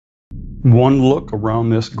One look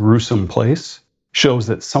around this gruesome place shows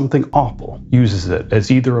that something awful uses it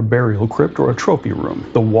as either a burial crypt or a trophy room.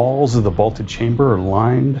 The walls of the vaulted chamber are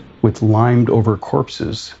lined with limed-over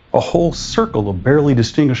corpses. A whole circle of barely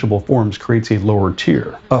distinguishable forms creates a lower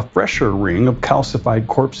tier. A fresher ring of calcified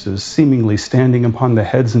corpses, seemingly standing upon the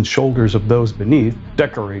heads and shoulders of those beneath,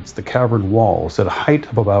 decorates the cavern walls at a height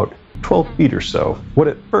of about 12 feet or so. What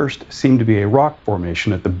at first seemed to be a rock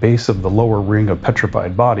formation at the base of the lower ring of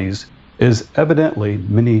petrified bodies is evidently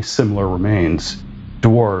many similar remains.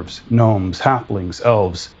 Dwarves, gnomes, halflings,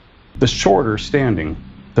 elves, the shorter standing,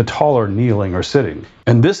 the taller kneeling or sitting.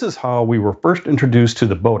 And this is how we were first introduced to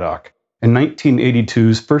the Bodak in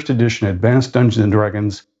 1982's first edition Advanced Dungeons &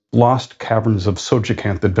 Dragons Lost Caverns of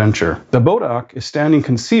Tsojcanth adventure. The Bodak is standing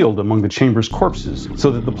concealed among the chamber's corpses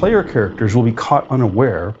so that the player characters will be caught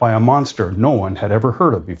unaware by a monster no one had ever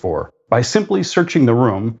heard of before. By simply searching the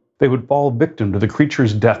room, they would fall victim to the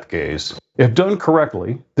creature's death gaze. If done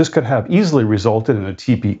correctly, this could have easily resulted in a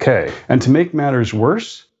TPK. And to make matters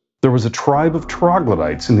worse, there was a tribe of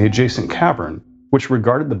troglodytes in the adjacent cavern, which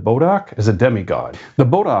regarded the Bodak as a demigod. The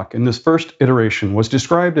Bodak in this first iteration was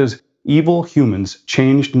described as evil humans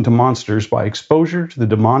changed into monsters by exposure to the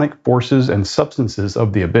demonic forces and substances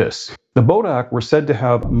of the abyss. The Bodak were said to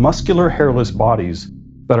have muscular hairless bodies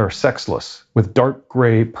that are sexless, with dark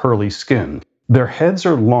gray pearly skin. Their heads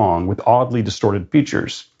are long with oddly distorted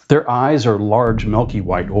features. Their eyes are large milky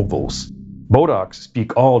white ovals. Bodaks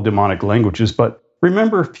speak all demonic languages, but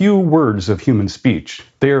remember few words of human speech.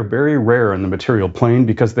 They are very rare in the material plane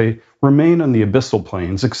because they remain on the abyssal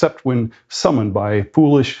planes except when summoned by a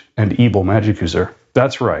foolish and evil magic user.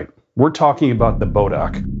 That's right, we're talking about the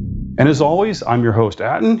Bodak. And as always, I'm your host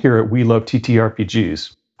Atten here at We Love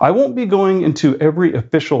TTRPGs. I won't be going into every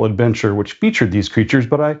official adventure which featured these creatures,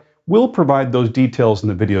 but I will provide those details in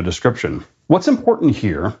the video description. What's important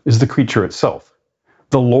here is the creature itself.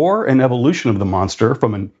 The lore and evolution of the monster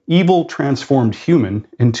from an evil transformed human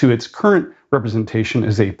into its current representation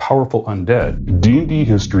as a powerful undead. D&D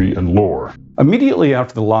history and lore. Immediately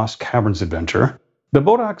after the Lost Caverns adventure, the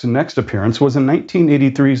Bodak's next appearance was in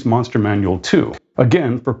 1983's Monster Manual 2,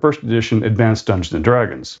 again for first edition Advanced Dungeons &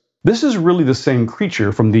 Dragons. This is really the same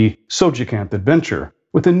creature from the Tsojcanth adventure,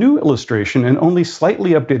 with a new illustration and only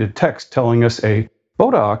slightly updated text telling us a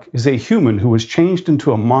Bodak is a human who was changed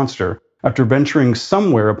into a monster after venturing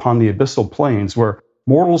somewhere upon the abyssal planes where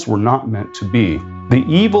mortals were not meant to be. The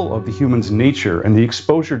evil of the human's nature and the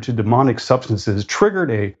exposure to demonic substances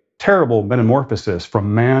triggered a terrible metamorphosis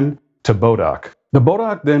from man to Bodak. The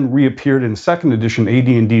Bodak then reappeared in 2nd edition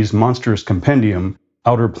AD&D's Monstrous Compendium,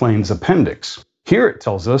 Outer Planes Appendix. Here it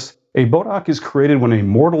tells us a Bodak is created when a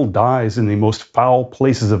mortal dies in the most foul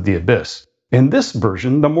places of the abyss. In this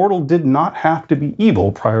version, the mortal did not have to be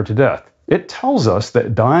evil prior to death. It tells us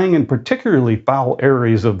that dying in particularly foul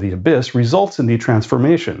areas of the abyss results in the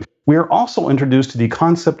transformation. We are also introduced to the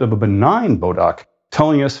concept of a benign Bodak,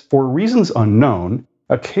 telling us for reasons unknown,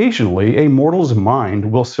 occasionally a mortal's mind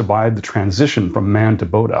will survive the transition from man to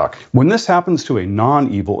Bodak. When this happens to a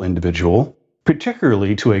non-evil individual,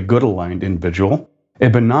 particularly to a good-aligned individual, a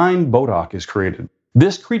benign Bodak is created.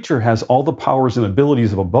 This creature has all the powers and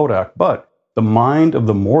abilities of a Bodak, but the mind of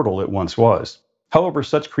the mortal it once was. However,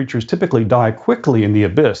 such creatures typically die quickly in the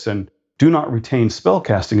abyss and do not retain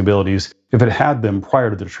spellcasting abilities if it had them prior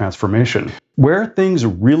to their transformation. Where things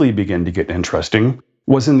really begin to get interesting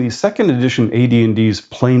was in the 2nd edition AD&D's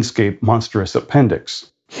Planescape Monstrous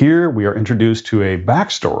Appendix. Here we are introduced to a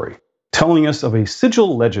backstory, telling us of a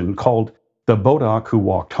Sigil legend called the Bodak Who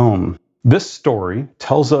Walked Home. This story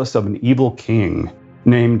tells us of an evil king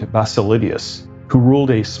named Basilidius, who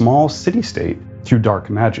ruled a small city-state through dark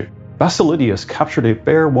magic. Basilidius captured a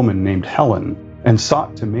fair woman named Helen and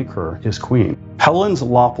sought to make her his queen. Helen's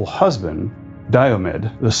lawful husband,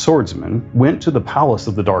 Diomed, the swordsman, went to the palace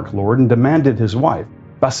of the Dark Lord and demanded his wife.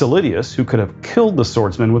 Basilidius, who could have killed the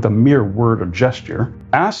swordsman with a mere word or gesture,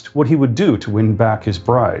 asked what he would do to win back his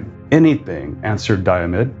bride. Anything, answered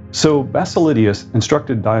Diomed. So Basilidius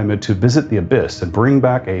instructed Diomed to visit the abyss and bring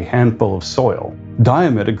back a handful of soil.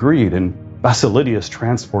 Diomed agreed, and Basilidius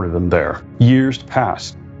transported them there. Years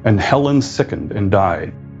passed, and Helen sickened and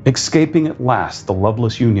died. Escaping at last the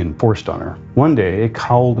loveless union forced on her, one day a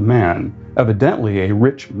cowled man, evidently a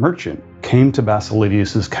rich merchant, came to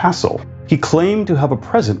Basilidius's castle. He claimed to have a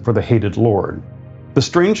present for the hated lord. The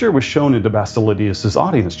stranger was shown into Basilidius's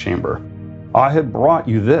audience chamber. "I have brought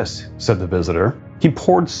you this," said the visitor. He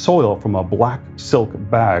poured soil from a black silk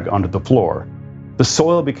bag onto the floor. The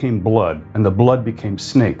soil became blood, and the blood became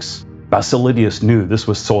snakes. Basilidius knew this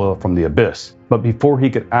was soil from the abyss, but before he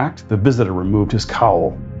could act, the visitor removed his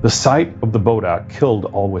cowl. The sight of the Bodak killed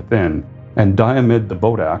all within, and Diomed the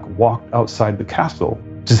Bodak walked outside the castle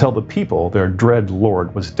to tell the people their dread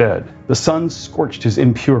lord was dead. The sun scorched his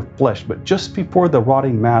impure flesh, but just before the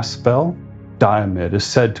rotting mass fell, Diomed is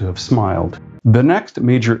said to have smiled. The next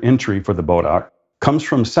major entry for the Bodak comes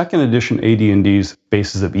from 2nd edition AD&D's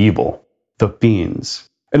Faces of Evil, the Fiends.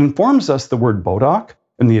 It informs us the word Bodak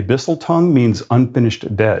in the abyssal tongue means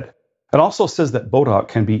unfinished dead. It also says that Bodak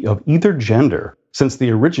can be of either gender, since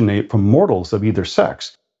they originate from mortals of either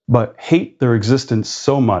sex, but hate their existence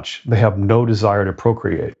so much they have no desire to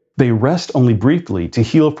procreate. They rest only briefly to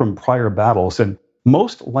heal from prior battles and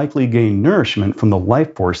most likely gain nourishment from the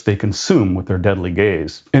life force they consume with their deadly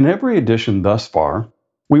gaze. In every edition thus far,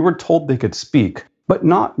 we were told they could speak, but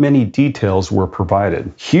not many details were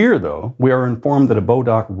provided. Here, though, we are informed that a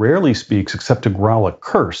Bodak rarely speaks except to growl a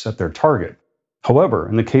curse at their target. However,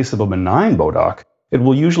 in the case of a benign Bodak, it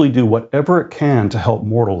will usually do whatever it can to help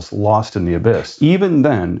mortals lost in the abyss. Even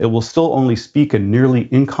then, it will still only speak in nearly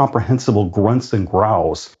incomprehensible grunts and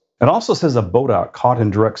growls. It also says a Bodak caught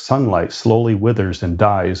in direct sunlight slowly withers and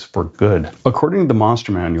dies for good. According to the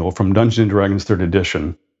Monster Manual from Dungeons & Dragons 3rd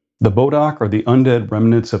edition, the Bodak are the undead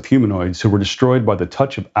remnants of humanoids who were destroyed by the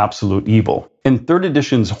touch of absolute evil. In 3rd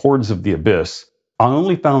edition's Hordes of the Abyss, I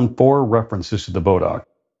only found 4 references to the Bodak.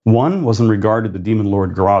 One was in regard to the demon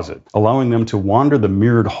lord Grazit, allowing them to wander the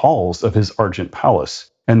mirrored halls of his Argent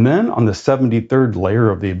Palace, and then on the 73rd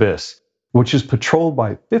layer of the Abyss, which is patrolled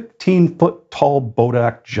by 15-foot-tall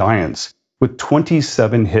Bodak giants with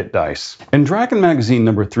 27 hit dice. In Dragon Magazine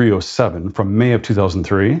number 307 from May of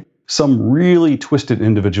 2003, some really twisted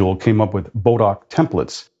individual came up with Bodak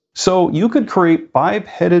templates. So you could create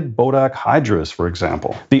 5-headed Bodak hydras, for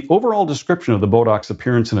example. The overall description of the Bodak's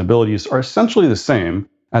appearance and abilities are essentially the same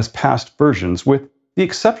as past versions, with the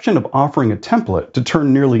exception of offering a template to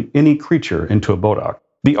turn nearly any creature into a Bodak.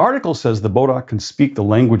 The article says the Bodak can speak the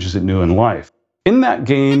languages it knew in life. In that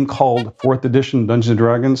game called 4th edition Dungeons &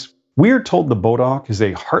 Dragons, we are told the Bodak is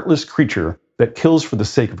a heartless creature that kills for the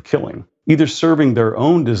sake of killing, either serving their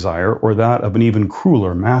own desire or that of an even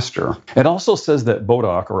crueler master. It also says that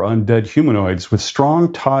Bodak are undead humanoids with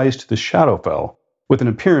strong ties to the Shadowfell, with an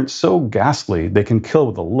appearance so ghastly they can kill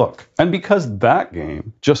with a look. And because that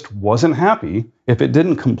game just wasn't happy if it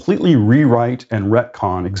didn't completely rewrite and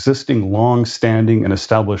retcon existing long-standing and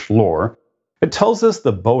established lore, it tells us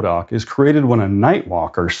the Bodak is created when a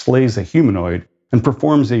Nightwalker slays a humanoid and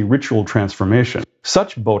performs a ritual transformation.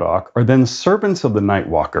 Such Bodak are then servants of the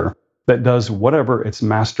Nightwalker that does whatever its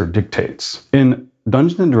master dictates. In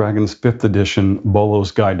Dungeons & Dragons 5th edition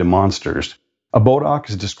Bolo's Guide to Monsters, a Bodak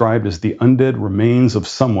is described as the undead remains of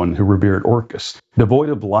someone who revered Orcus. Devoid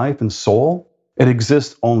of life and soul, it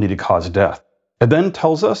exists only to cause death. It then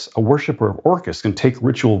tells us a worshipper of Orcus can take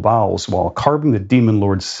ritual vows while carving the demon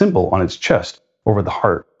lord's symbol on its chest over the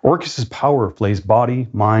heart. Orcus's power flays body,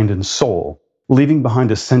 mind, and soul, leaving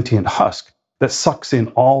behind a sentient husk that sucks in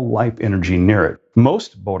all life energy near it.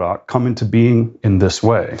 Most Bodak come into being in this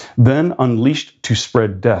way, then unleashed to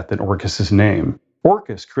spread death in Orcus's name.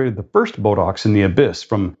 Orcus created the first Bodaks in the Abyss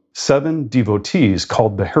from 7 devotees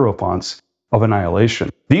called the Hierophants of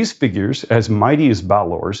Annihilation. These figures, as mighty as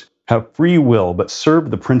Balors, have free will but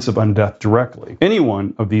serve the Prince of Undeath directly. Any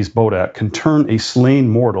one of these Bodak can turn a slain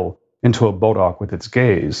mortal into a Bodak with its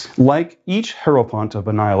gaze. Like each Hierophant of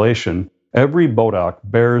Annihilation, every Bodak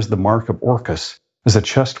bears the mark of Orcus as a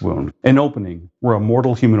chest wound, an opening where a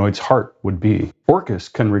mortal humanoid's heart would be. Orcus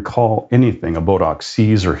can recall anything a Bodak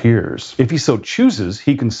sees or hears. If he so chooses,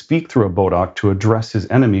 he can speak through a Bodak to address his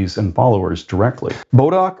enemies and followers directly.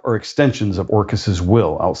 Bodak are extensions of Orcus's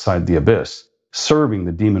will outside the Abyss, serving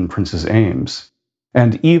the demon prince's aims.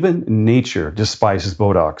 And even nature despises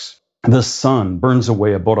Bodaks. The sun burns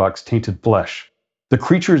away a Bodak's tainted flesh. The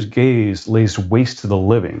creature's gaze lays waste to the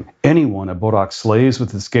living. Anyone a Bodak slays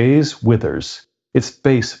with its gaze withers, its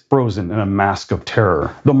face frozen in a mask of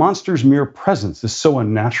terror. The monster's mere presence is so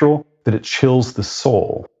unnatural that it chills the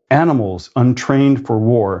soul. Animals untrained for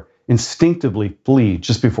war instinctively flee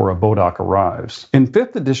just before a Bodak arrives. In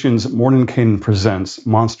 5th edition's Mordenkainen Presents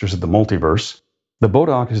Monsters of the Multiverse, the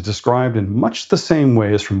Bodak is described in much the same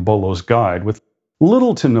way as from Bolo's Guide, with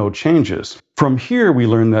little to no changes. From here, we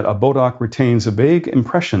learn that a Bodak retains vague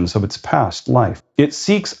impressions of its past life. It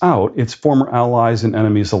seeks out its former allies and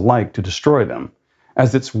enemies alike to destroy them,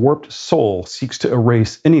 as its warped soul seeks to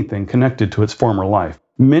erase anything connected to its former life.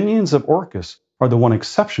 Minions of Orcus are the one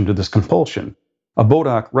exception to this compulsion. A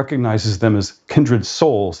Bodak recognizes them as kindred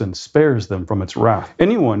souls and spares them from its wrath.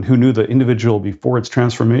 Anyone who knew the individual before its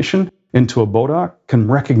transformation into a Bodak can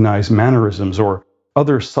recognize mannerisms or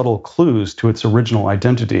other subtle clues to its original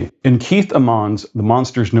identity. In Keith Amon's The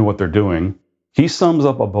Monsters Know What They're Doing, he sums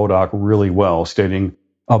up a Bodak really well, stating,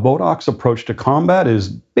 "A Bodak's approach to combat is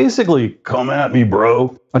basically, come at me,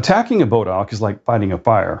 bro." Attacking a Bodak is like fighting a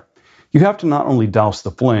fire. You have to not only douse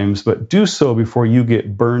the flames, but do so before you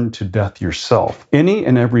get burned to death yourself. Any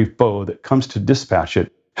and every foe that comes to dispatch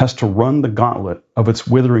it has to run the gauntlet of its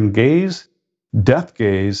withering gaze, death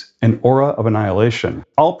gaze, and aura of annihilation.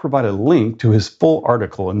 I'll provide a link to his full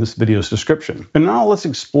article in this video's description. And now let's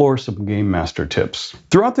explore some Game Master tips.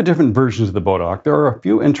 Throughout the different versions of the Bodak, there are a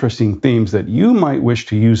few interesting themes that you might wish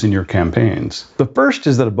to use in your campaigns. The first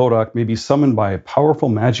is that a Bodak may be summoned by a powerful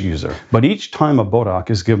magic user, but each time a Bodak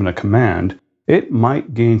is given a command, it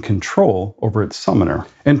might gain control over its summoner.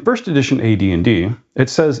 In 1st edition AD&D, it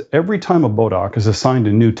says every time a Bodak is assigned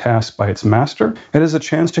a new task by its master, it has a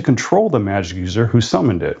chance to control the magic user who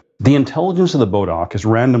summoned it. The intelligence of the Bodak is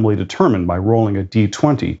randomly determined by rolling a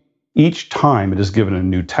d20 each time it is given a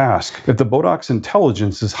new task. If the Bodak's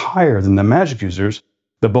intelligence is higher than the magic user's,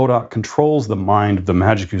 the Bodak controls the mind of the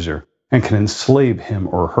magic user and can enslave him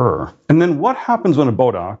or her. And then what happens when a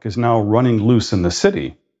Bodak is now running loose in the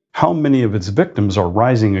city? How many of its victims are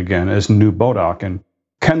rising again as new Bodak, and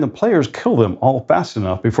can the players kill them all fast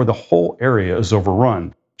enough before the whole area is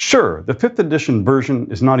overrun? Sure, the 5th edition version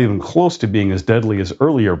is not even close to being as deadly as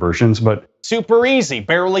earlier versions, but super easy,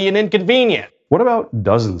 barely an inconvenient. What about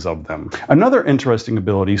dozens of them? Another interesting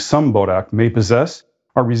ability some Bodak may possess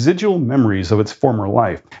are residual memories of its former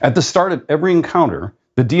life. At the start of every encounter,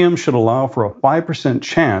 the DM should allow for a 5%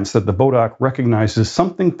 chance that the Bodak recognizes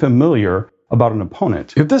something familiar about an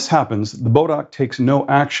opponent. If this happens, the Bodak takes no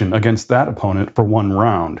action against that opponent for 1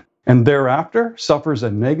 round, and thereafter suffers a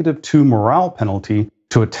 -2 morale penalty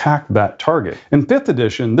to attack that target. In 5th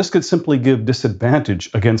edition, this could simply give disadvantage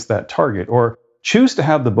against that target, or choose to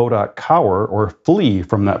have the Bodak cower or flee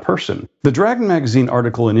from that person. The Dragon Magazine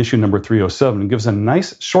article in issue number 307 gives a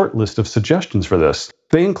nice short list of suggestions for this.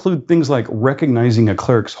 They include things like recognizing a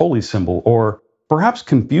cleric's holy symbol, or perhaps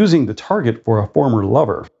confusing the target for a former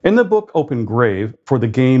lover. In the book Open Grave, for the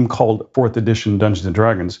game called 4th edition Dungeons &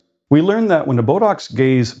 Dragons, we learn that when a Bodak's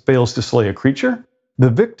gaze fails to slay a creature, the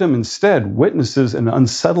victim instead witnesses an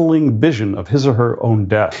unsettling vision of his or her own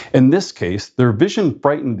death. In this case, their vision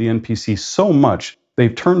frightened the NPC so much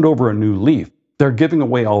they've turned over a new leaf. They're giving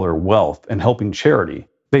away all their wealth and helping charity.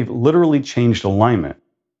 They've literally changed alignment.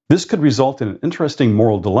 This could result in an interesting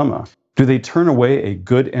moral dilemma. Do they turn away a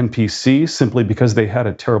good NPC simply because they had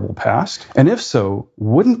a terrible past? And if so,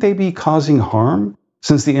 wouldn't they be causing harm,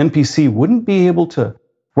 since the NPC wouldn't be able to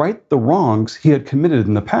right the wrongs he had committed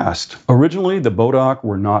in the past? Originally, the Bodak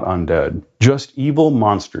were not undead, just evil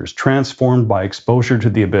monsters transformed by exposure to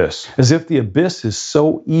the abyss. As if the abyss is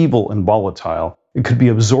so evil and volatile, it could be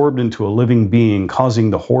absorbed into a living being, causing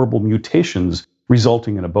the horrible mutations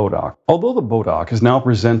resulting in a Bodak. Although the Bodak is now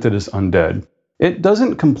presented as undead, it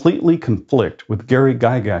doesn't completely conflict with Gary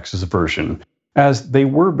Gygax's version, as they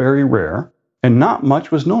were very rare and not much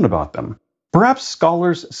was known about them. Perhaps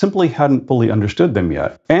scholars simply hadn't fully understood them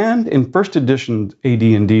yet. And in 1st edition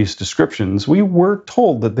AD&D's descriptions, we were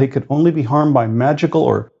told that they could only be harmed by magical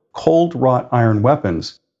or cold wrought iron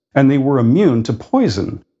weapons, and they were immune to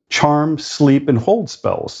poison, charm, sleep, and hold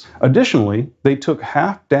spells. Additionally, they took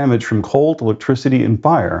half damage from cold, electricity, and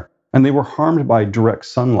fire, and they were harmed by direct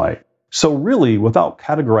sunlight. So really, without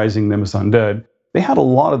categorizing them as undead, they had a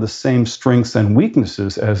lot of the same strengths and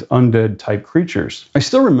weaknesses as undead-type creatures. I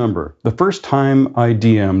still remember the first time I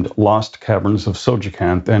DM'd Lost Caverns of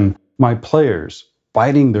Tsojcanth and my players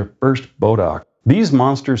fighting their first Bodak. These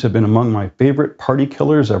monsters have been among my favorite party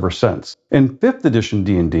killers ever since. In 5th edition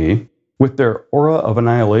D&D, with their aura of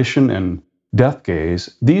annihilation and death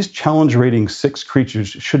gaze, these challenge rating 6 creatures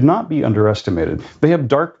should not be underestimated. They have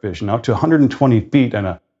dark vision out to 120 feet and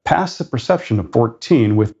a passive perception of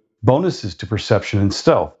 14 with bonuses to perception and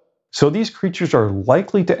stealth. So these creatures are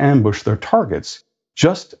likely to ambush their targets,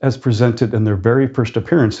 just as presented in their very first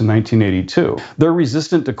appearance in 1982. They're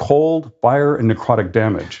resistant to cold, fire, and necrotic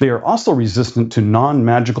damage. They are also resistant to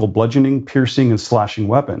non-magical bludgeoning, piercing, and slashing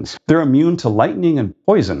weapons. They're immune to lightning and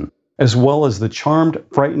poison, as well as the charmed,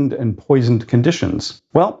 frightened, and poisoned conditions.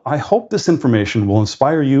 Well, I hope this information will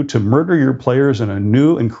inspire you to murder your players in a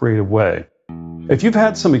new and creative way. If you've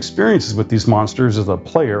had some experiences with these monsters as a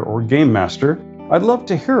player or game master, I'd love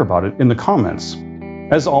to hear about it in the comments.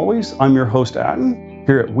 As always, I'm your host, Atten,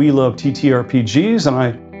 here at We Love TTRPGs, and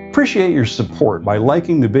I appreciate your support by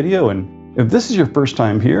liking the video, and if this is your first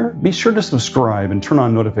time here, be sure to subscribe and turn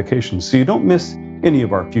on notifications so you don't miss any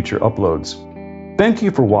of our future uploads. Thank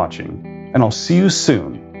you for watching, and I'll see you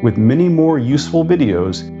soon with many more useful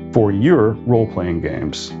videos for your role-playing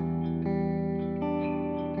games.